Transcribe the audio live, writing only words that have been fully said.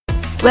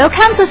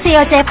Welcome to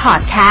COJ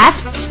Podcast.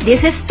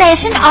 This is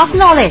Station of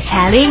Knowledge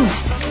Sharing.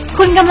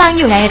 คุณกำลัง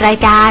อยู่ในราย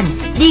การ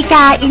ดีก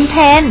าอินเท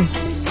รนด์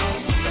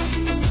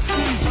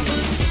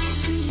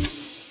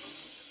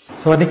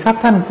สวัสดีครับ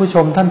ท่านผู้ช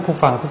มท่านผู้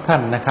ฟังทุกท่า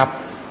นนะครับ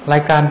รา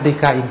ยการดี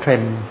กาอินเทร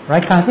นด์รา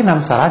ยการที่น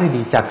ำสาระ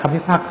ดีๆจากคำ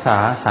พิพากษา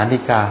ศาลฎี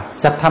กา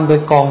จัดทำโดย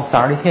กองสา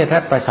รนิเทศและ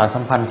ประชาสั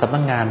มพันธ์สำนั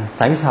กงานส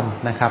ายวิธรรม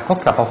นะครับก็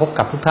กลับมาพบ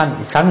กับทุกท่าน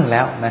อีกครั้งหนึ่งแ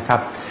ล้วนะครับ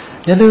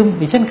อย่าลืม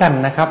อีกเช่นกัน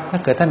นะครับถ้า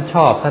เกิดท่านช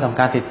อบถ้าต้อง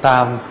การติดตา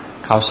ม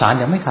ข่าวสาร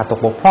อย่างไม่ขาดตก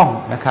บกพร่อง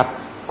นะครับ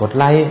กด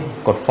ไลค์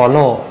กด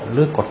follow ห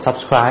รือกด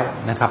subscribe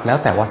นะครับแล้ว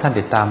แต่ว่าท่าน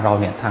ติดตามเรา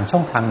เนี่ยทางช่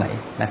องทางไหน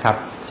นะครับ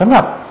สำห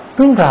รับเ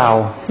รื่องราว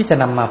ที่จะ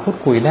นำมาพูด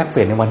คุยแลกเป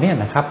ลี่ยนในวันนี้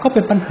นะครับก็เ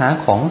ป็นปัญหา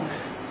ของ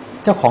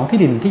เจ้าของที่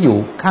ดินที่อยู่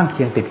ข้างเ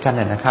คียงติดกัน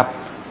นะครับ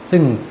ซึ่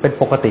งเป็น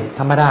ปกติ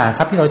ธรรมดาค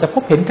รับที่เราจะพ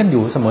บเห็นกันอ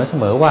ยู่เส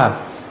มอว่า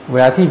เว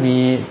ลาที่มี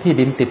ที่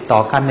ดินติดต่อ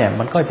กันเนี่ย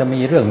มันก็จะมี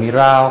เรื่องมี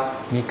ราว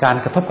มีการ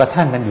กระทบกระ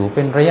ทั่งกันอยู่เ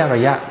ป็นระ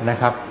ยะนะ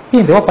ครับเพี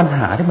ยงแต่ว่าปัญห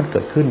าที่มันเ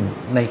กิดขึ้น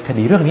ในค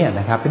ดีเรื่องนี้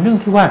นะครับเป็นเรื่อง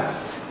ที่ว่า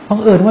บัง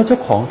เอิญว่าเจ้า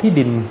ของที่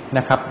ดินน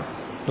ะครับ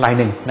ราย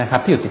หนึ่งนะครับ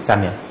ที่อยู่ติดกัน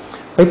เนี่ย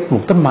ไปปลู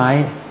กต้นไม้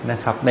นะ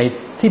ครับใน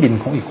ที่ดิน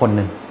ของอีกคนห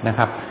นึ่งนะค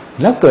รับ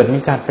แล้วเกิดมี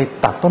การไป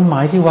ตัดต้นไม้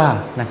ที่ว่า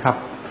นะครับ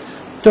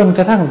จนก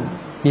ระทั่ง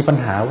มีปัญ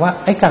หาว่า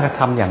ไอ้การกระท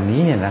ำอย่าง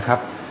นี้เนี่ยนะครับ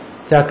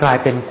จะกลาย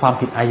เป็นความ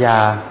ผิดอาญา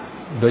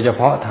โดยเฉพ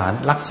าะฐาน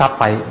ลักทรัพย์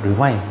ไปหรือ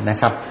ไม่นะ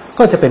ครับ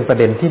ก็จะเป็นประ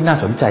เด็นที่น่า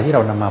สนใจที่เร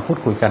านำมาพูด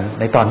คุยกัน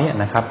ในตอนนี้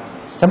นะครับ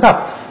สำหรับ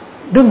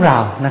เรื่องรา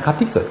วนะครับ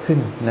ที่เกิดขึ้น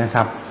นะค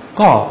รับ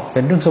ก็เป็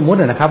นเรื่องสมมุติ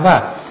นะครับว่า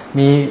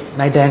มี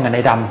นายแดงกับน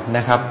ายดำน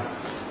ะครับ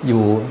อ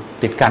ยู่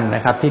ติดกันน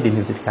ะครับที่ดินอ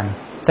ยู่ติดกัน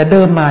แต่เ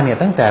ดิมมาเนี่ย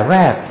ตั้งแต่แร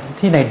ก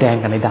ที่นายแดง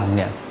กับนายดำเ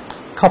นี่ย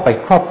เข้าไป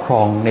ครอบคร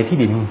องในที่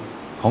ดิน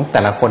ของแ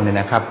ต่ละคนเนี่ย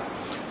นะครับ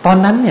ตอน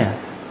นั้นเนี่ย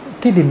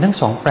ที่ดินทั้ง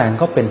สองแปลง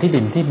ก็เป็นที่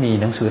ดินที่มี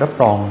หนังสือรับ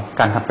รอง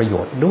การทำประโย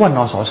ชน์หรือว่าน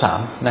ส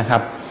.3 นะครั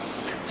บ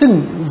ซึ่ง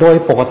โดย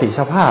ปกติส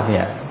ภาพเ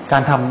นี่ยกา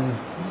รท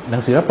ำหนั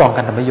งสือรับรองก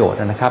ารทำประโยชน์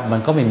นะครับมัน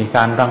ก็ไม่มีก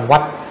ารรังวั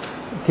ด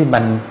ที่มั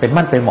นเป็น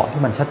มั่นเป็นเหมาะ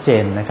ที่มันชัดเจ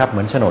นนะครับเห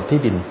มือนโฉนดที่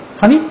ดิน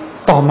คราวนี้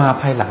ต่อมา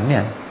ภายหลังเนี่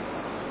ย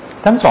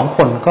ทั้งสองค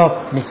นก็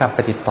มีการไป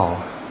ติดต่อ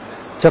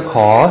จะข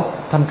อ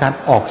ทำการ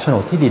ออกโฉน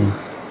ดที่ดิน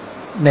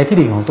ในที่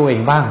ดินของตัวเอ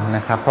งบ้างน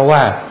ะครับเพราะว่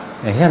า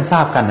อย่างที่ท่านทร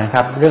าบกันนะค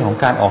รับเรื่องของ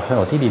การออกโฉน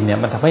ดที่ดินเนี่ย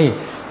มันทำให้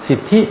สิ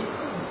ทธิ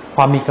ค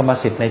วามมีกรรม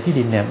สิทธิ์ในที่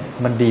ดินเนี่ย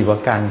มันดีกว่า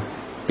การ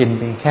เป็นเ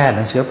พียงแค่ห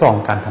นังสือรับรอง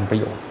การทำประ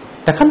โยชน์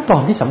แต่ขั้นตอ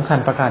นที่สำคัญ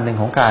ประการหนึ่ง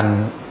ของการ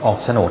ออก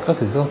โฉนดก็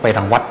คือต้องไป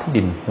รังวัดที่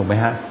ดินถูกไหม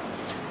ฮะ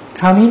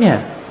คราวนี้เนี่ย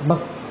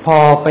พอ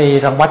ไป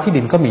รังวัดที่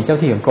ดินก็มีเจ้า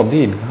ที่ของกรม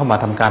ที่ดินเข้ามา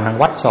ทำการรัง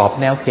วัดสอบ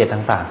แนวเขต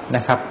ต่างๆน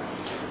ะครับ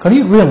คราว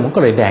นี้เรื่องมันก็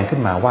เลยแดงขึ้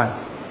นมาว่า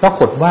ปรา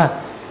กฏว่า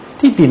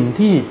ที่ดิน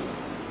ที่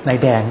นาย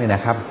แดงเนี่ยน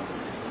ะครับ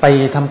ไป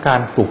ทำการ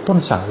ปลูกต้น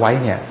สักไว้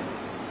เนี่ย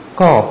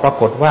ก็ปรา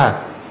กฏว่า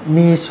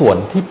มีส่วน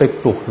ที่ไป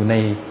ปลูกอยู่ใน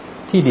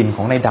ที่ดินข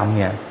องนายดำเ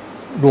นี่ย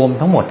รวม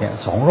ทั้งหมดเนี่ย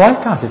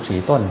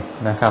294ต้น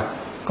นะครับ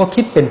ก็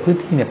คิดเป็นพื้น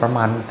ที่เนี่ยประม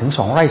าณถึง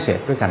2ไร่เศษ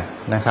ด้วยกัน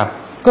นะครับ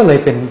ก็เลย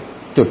เป็น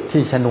จุด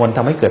ที่ชนวนท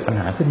ำให้เกิดปัญ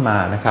หาขึ้นมา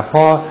นะครับเพร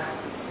าะ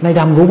นาย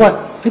ดำรู้ว่า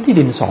ที่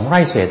ดิน2ไร่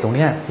เศษตรงเ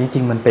นี้ยจริ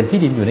งๆมันเป็นที่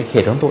ดินอยู่ในเข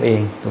ตของตัวเอ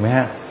งถูกไหมฮ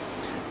ะ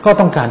ก็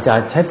ต้องการจะ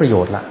ใช้ประโย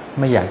ชน์ละ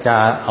ไม่อยากจะ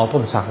เอาต้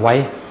นสักไว้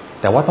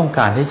แต่ว่าต้องก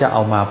ารที่จะเอ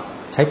ามา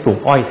ใช้ปลูก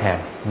อ้อยแทน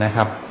นะค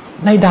รับ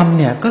นายดำ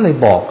เนี่ยก็เลย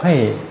บอกให้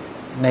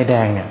นายแด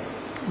งเนี่ย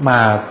มา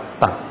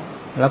ตัด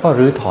แล้วก็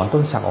รื้อถอน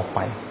ต้นสักออกไป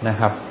นะ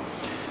ครับ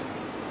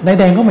นาย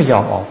แดงก็ไม่ยอ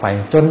มออกไป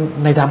จน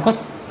นายดำก็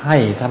ให้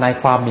ทนาย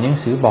ความมีหนัง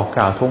สือบอกก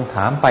ล่าวทวงถ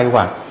ามไป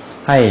ว่า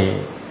ให้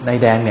นาย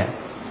แดงเนี่ย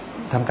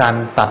ทำการ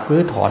ตัดรื้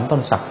อถอนต้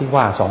นสักที่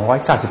ว่า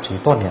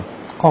294ต้นเนี่ย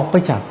ออกไป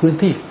จากพื้น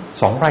ที่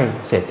2ไร่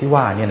เศษที่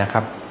ว่าเนี่ยนะค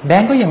รับแด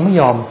งก็ยังไม่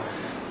ยอม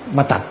ม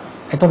าตัด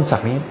ไอ้ต้นสั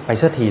กนี้ไป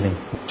สักทีหนึ่ง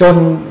จน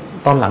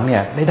ตอนหลังเนี่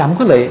ยนายดำ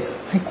ก็เลย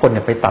ให้คนเ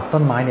นี่ยไปตัดต้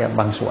นไม้เนี่ย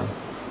บางส่วน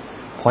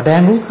พอแด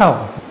งรู้เข้า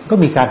ก็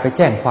มีการไปแ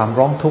จ้งความ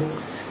ร้องทุกข์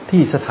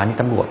ที่สถานี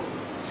ตำรวจ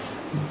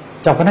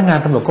เจ้าพนักงาน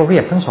ตำรวจก็เรี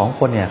ยกทั้งสอง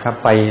คนเนี่ยครับ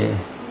ไป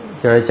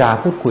เจรจา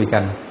พูดคุยกั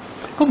น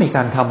ก็มีก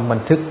ารทำบัน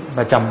ทึกป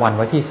ระจำวันไ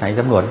ว้ที่สถานี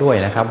ตำรวจด้วย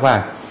นะครับว่า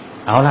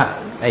เอาละ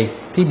ไอ้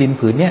ที่ดิน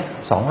ผืนเนี้ย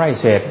2ไร่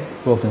เศษ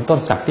รวมถึงต้น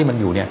สักที่มัน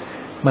อยู่เนี่ย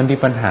มันมี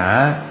ปัญหา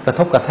กระท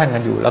บกระทั่งกั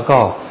นอยู่แล้วก็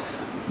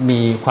มี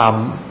ความ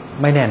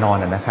ไม่แน่นอน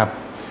นะครับ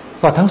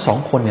ก็ทั้งสอง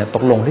คนเนี่ยต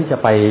กลงที่จะ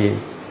ไป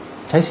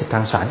ใช้สิทธิท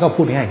างศาลก็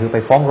พูดง่ายๆคือไป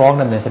ฟ้องร้อง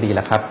ดำเนินคดีแห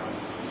ละครับ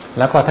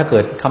แล้วก็ถ้าเกิ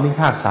ดคำพิ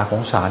พากษาขอ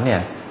งศาลเนี่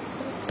ย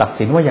ตัด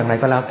สินว่าอย่างไร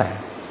ก็แล้วแต่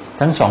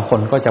ทั้งสองคน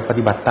ก็จะป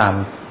ฏิบัติตาม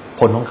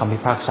ผลของคำพิ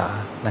พากษา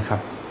นะครับ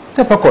แ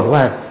ต่ปรากฏว่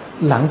า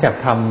หลังจาก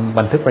ทำ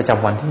บันทึกประจ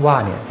ำวันที่ว่า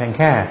เนี่ยเพียงแ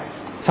ค่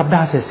สัปด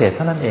าห์เศษๆเ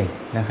ท่านั้นเอง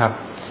นะครับ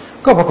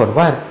ก็ปรากฏ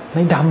ว่าน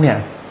ายดำเนี่ย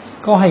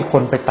ก็ให้ค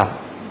นไปตัด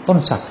ต้น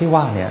สักที่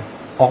ว่าเนี่ย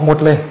ออกหมด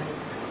เลย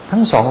ทั้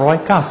ง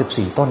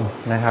294ต้น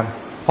นะครับ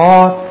พอ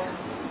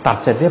ตัด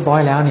เสร็จเรียบร้อ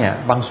ยแล้วเนี่ย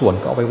บางส่วน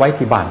ก็เอาไปไว้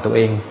ที่บ้านตัวเ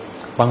อง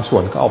บางส่ว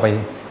นก็เอาไป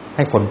ใ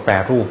ห้คนแปร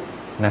รูป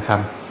นะครับ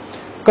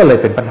ก็เลย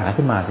เป็นปัญหา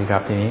ขึ้นมาสิครั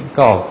บทีนี้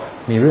ก็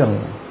มีเรื่อง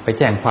ไปแ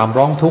จ้งความ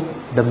ร้องทุกข์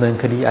ดำเนิน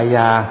คดีอาญ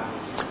า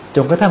จ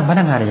นกระทั่งพ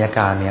นักงานอัยก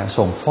ารเนี่ย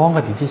ส่งฟ้องกั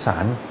นถึงที่ศา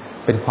ล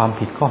เป็นความ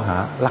ผิดข้อหา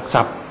ลักท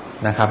รัพย์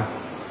นะครับ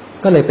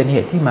ก็เลยเป็นเห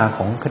ตุที่มาข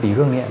องคดีเ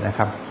รื่องนี้นะค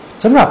รับ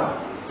สำหรับ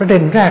ประเด็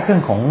นแรกเรื่อ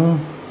งของ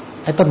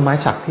ไอ้ต้นไม้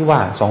สักที่ว่า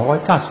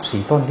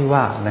294ต้นที่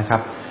ว่านะครั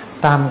บ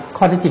ตาม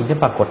ข้อเท็จจริงที่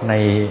ปรากฏใน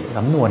ส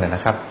ำนวนน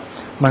ะครับ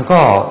มันก็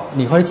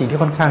มีข้อเท็จจริงที่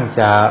ค่อนข้าง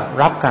จะ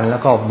รับกันแล้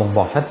วก็บ่งบ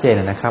อกชัดเจน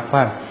นะครับ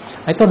ว่า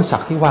ไอ้ต้นสั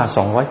กที่ว่า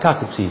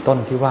294ต้น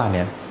ที่ว่าเ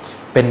นี่ย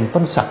เป็น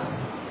ต้นสัก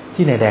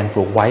ที่นายแดงป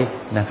ลูกไว้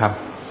นะครับ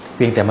เ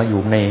พียงแต่มาอ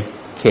ยู่ใน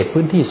เขต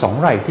พื้นที่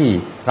2 ไร่ที่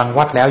รัง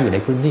วัดแล้วอยู่ใน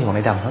พื้นที่ของน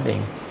ายดำนั่นเอง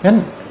งั้น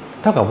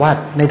เท่ากับว่า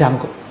นายด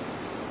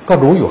ำก็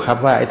รู้อยู่ครับ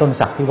ว่าไอ้ต้น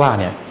สักที่ว่า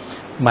เนี่ย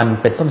มัน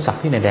เป็นต้นสัก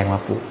ที่นายแดงมา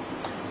ปลูก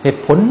เห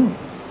ตุผล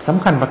ส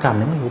ำคัญประการห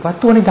นึ่งก็คือว่า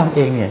ตัวนายดำเ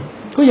องเนี่ย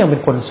ก็ยังเป็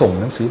นคนส่ง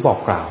หนังสือบอก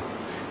กล่าว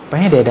ไป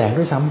ให้นายแดง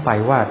ด้วยซ้ำไป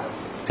ว่า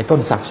ไอ้ต้น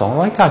สัก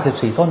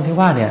294ต้นที่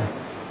ว่าเนี่ย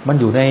มัน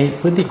อยู่ใน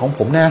พื้นที่ของผ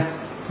มนะ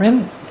เพราะฉะนั้น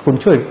คุณ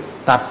ช่วย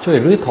ตัดช่วย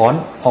รื้อถอน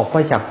ออกไป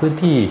จากพื้น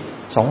ที่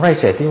2 ไร่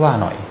เศษที่ว่า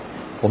หน่อย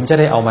ผมจะ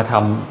ได้เอามาท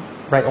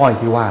ำไร่อ้อย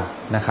ที่ว่า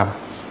นะครับ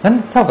นั้น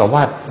เท่ากับว่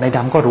านายด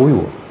ำก็รู้อ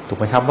ยู่ถูก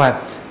ไหมครับว่า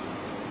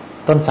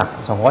ต้นสัก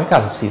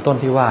294ต้น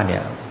ที่ว่าเนี่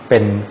ยเป็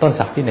นต้น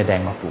สักที่นายแด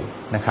งมาปลูก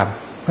นะครับ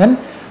เพราะฉะนั้น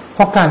พ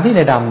อการที่น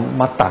ายด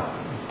ำมาตัด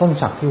ต้น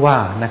สักที่ว่า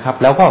นะครับ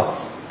แล้วก็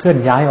เคลื่อน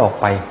ย้ายออก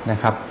ไปนะ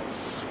ครับ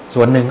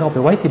ส่วนหนึ่งก็เอาไป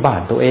ไว้ที่บ้า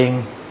นตัวเอง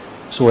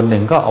ส่วนหนึ่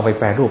งก็เอาไป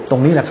แปรรูปตร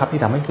งนี้แหละครับ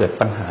ที่ทำให้เกิด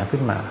ปัญหาขึ้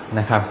นมา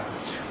นะครับ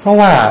เพราะ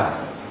ว่า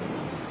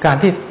การ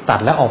ที่ตัด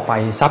แล้วออกไป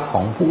ทรัพย์ข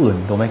องผู้อื่น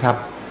ถูกไหมครับ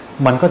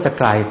มันก็จะ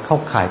กลายเข้า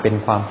ข่ายเป็น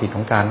ความผิดข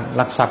องการ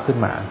ลักทรัพย์ขึ้น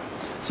มา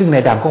ซึ่งนา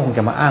ยดำก็คงจ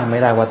ะมาอ้างไม่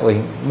ได้ว่าตัวเอง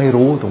ไม่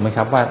รู้ถูกไหมค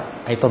รับว่า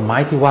ไอ้ต้นไม้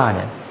ที่ว่าเ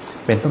นี่ย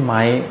เป็นต้นไม้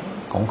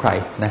ของใคร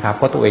นะครับเ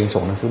พราะตัวเอง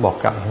ส่งหนังสือบอก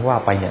กล่าวให้ว่า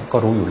ไปเนี่ยก็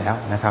รู้อยู่แล้ว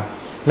นะครับ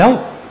แล้ว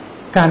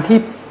การที่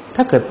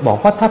ถ้าเกิดบอก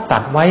ว่าถ้าตั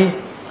ดไว้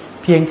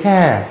เพียงแค่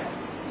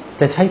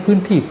จะใช้พื้น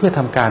ที่เพื่อท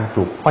ำการป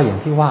ลูกอ้อยอย่าง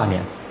ที่ว่าเนี่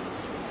ย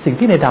สิ่ง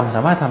ที่นายดำส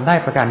ามารถทำได้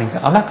ประการหนึ่ง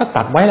เอาละก็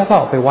ตัดไว้แล้วก็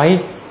เอาไปไว้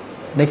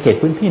ในเขต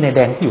พื้นที่นายแด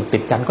งที่อยู่ติ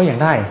ดกันก็ยัง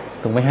ได้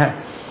ถูกไหมฮะ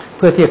เ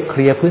พื่อที่จะเค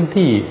ลียร์พื้น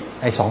ที่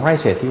ไอ้2 ไร่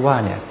เศษที่ว่า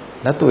เนี่ย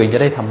แล้วตัวเองจะ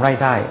ได้ทำไร่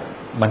ได้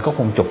มันก็ค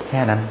งจบแค่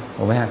นั้น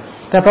ถูกไหมฮะ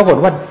แต่ปรากฏ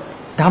ว่า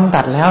ดำ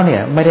ตัดแล้วเนี่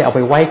ยไม่ได้เอาไป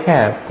ไว้แค่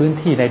พื้น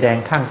ที่นายแดง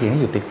ข้างเคียง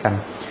ที่อยู่ติดกัน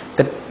แ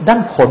ต่ดัน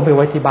ขนไปไ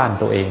ว้ที่บ้าน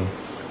ตัวเอง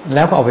แ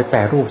ล้วก็เอาไปแปร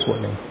รูปส่วน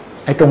หนึ่ง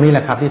ไอ้ตรงนี้แหล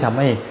ะครับที่ทำ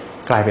ให้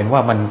กลายเป็นว่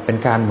ามันเป็น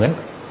การเหมือน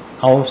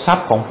เอาทรัพ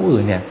ย์ของผู้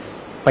อื่นเนี่ย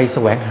ไปแส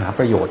วงหาป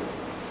ระโยชน์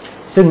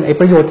ซึ่งไอ้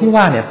ประโยชน์ที่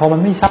ว่าเนี่ยพอมัน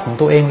ไม่ทรัพย์ของ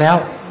ตัวเองแล้ว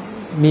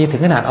มีถึ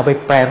งขนาดเอาไป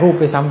แปรรูป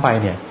ไปซ้ำไป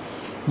เนี่ย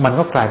มัน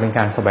ก็กลายเป็นก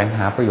ารแสวงห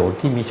าประโยชน์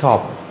ที่มิชอบ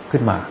ขึ้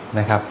นมา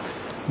นะครับ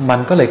มัน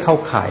ก็เลยเข้า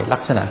ข่ายลั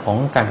กษณะของ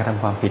การกระท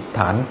ำความผิดฐ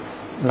าน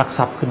ลักท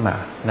รัพย์ขึ้นมา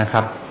นะค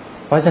รับ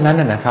เพราะฉะนั้น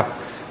นะครับ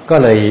ก็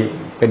เลย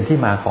เป็นที่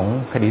มาของ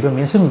คดีเรื่อง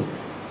นี้ซึ่ง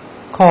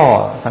ข้อ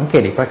สังเก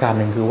ตอีกประการ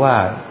หนึ่งคือว่า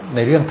ใน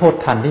เรื่องโทษ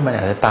ทันที่มันอ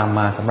าจจะตามม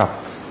าสำหรับ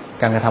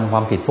การกระทำคว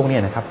ามผิดพวกนี้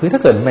นะครับคือถ้า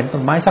เกิดเป็นต้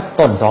นไม้สัก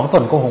ต้น2 ต้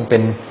นก็คงเป็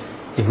น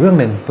อีกเรื่อง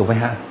หนึ่งถูกไหม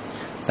ฮะ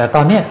แต่ต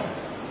อนนี้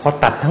พอ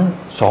ตัดทั้ง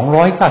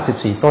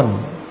294ต้น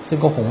ซึ่ง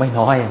ก็คงไม่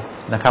น้อย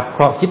นะครับเพ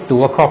ราะคิดดู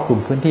ว่าครอบคลุม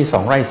พื้นที่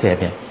2 ไร่เศษ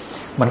เนี่ย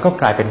มันก็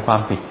กลายเป็นความ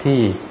ผิดที่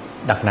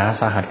หนักหนา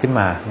สาหัสขึ้น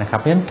มานะครับ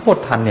เพราะฉะนั้นโทษ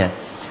ทันเนี่ย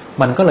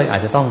มันก็เลยอา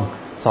จจะต้อง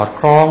สอด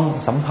คล้อง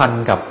สัมพัน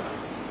ธ์กับ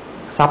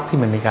ทรัพย์ที่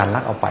มันมีการลั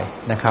กเอาไป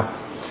นะครับ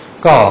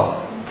ก็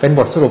เป็นบ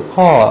ทสรุป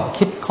ข้อ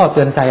คิดข้อเ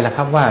ตือนใจแหละค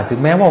รับว่าถึง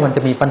แม้ว่ามันจ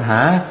ะมีปัญหา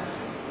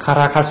คา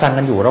ราคาซัง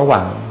กันอยู่ระหว่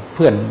างเ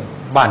พื่อน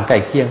บ้านใกล้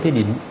เคียงที่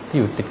ดินที่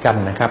อยู่ติดกัน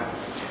นะครับ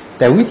แ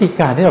ต่วิธี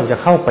การที่เราจะ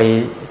เข้าไป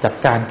จัด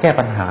การแก้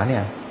ปัญหาเนี่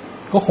ย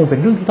ก็คงเป็น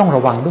เรื่องที่ต้องร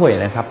ะวังด้วย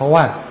นะครับเพราะ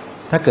ว่า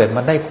ถ้าเกิด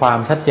มันได้ความ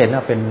ชัดเจนว่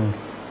าเป็น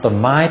ต้น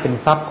ไม้เป็น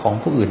ทรัพย์ของ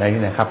ผู้อื่นอะไร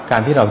นี่นะครับกา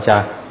รที่เราจะ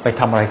ไป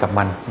ทำอะไรกับ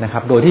มันนะครั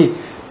บโด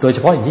ยเฉ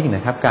พาะอย่างยิ่งน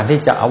ะครับการที่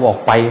จะเอาออก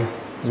ไป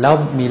แล้ว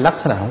มีลัก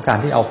ษณะของการ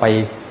ที่เอาไป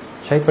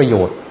ใช้ประโย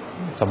ชน์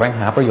แสวง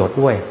หาประโยชน์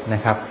ด้วยน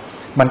ะครับ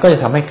มันก็จะ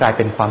ทำให้กลายเ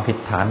ป็นความผิด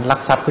ฐานลั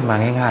กทรัพย์ขึ้นมา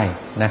ง่าย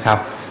ๆนะครับ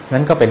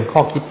นั้นก็เป็นข้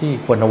อคิดที่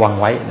ควรระวัง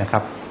ไว้นะครั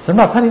บสำห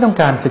รับท่านที่ต้อง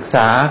การศึกษ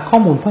าข้อ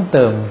มูลเพิ่มเ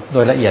ติมโด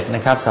ยละเอียดน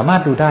ะครับสามาร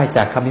ถดูได้จ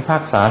ากคำพิพา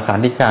กษาศาล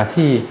ฎีกา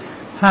ที่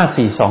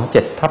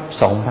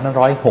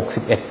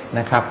5427/2561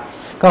นะครับ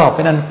ก็เ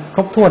ป็นอันค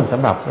รบถ้วนส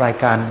ำหรับราย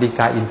การฎีก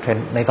าอินเทรน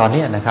ด์ในตอน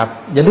นี้นะครับ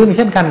อย่าลืมอีก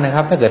เช่นกันนะค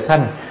รับถ้าเกิดท่า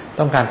น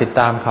ต้องการติด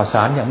ตามข่าวส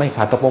ารอย่างไม่ข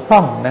าดตกบกพร่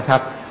องนะครั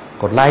บ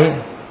กดไลค์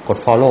กด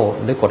follow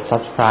หรือกด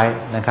subscribe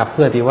นะครับเ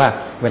พื่อที่ว่า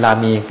เวลา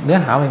มีเนื้อ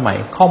หาใหม่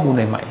ๆข้อมูลใ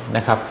หม่ๆน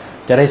ะครับ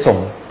จะได้ส่ง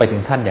ไปถึ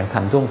งท่านอย่างทั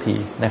นท่วงที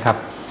นะครับ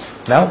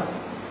แล้ว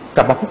ก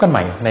ลับมาพบกันให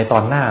ม่ในตอ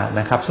นหน้า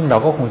นะครับซึ่งเรา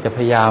ก็คงจะพ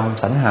ยายาม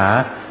สรรหา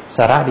ส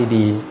าระ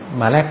ดี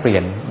ๆมาแลกเปลี่ย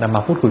นนำม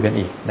าพูดคุยกัน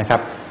อีกนะครั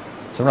บ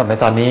สำหรับใน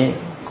ตอนนี้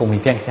คงมี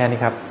เพียงแค่นี้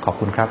ครับขอบ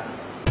คุณครับ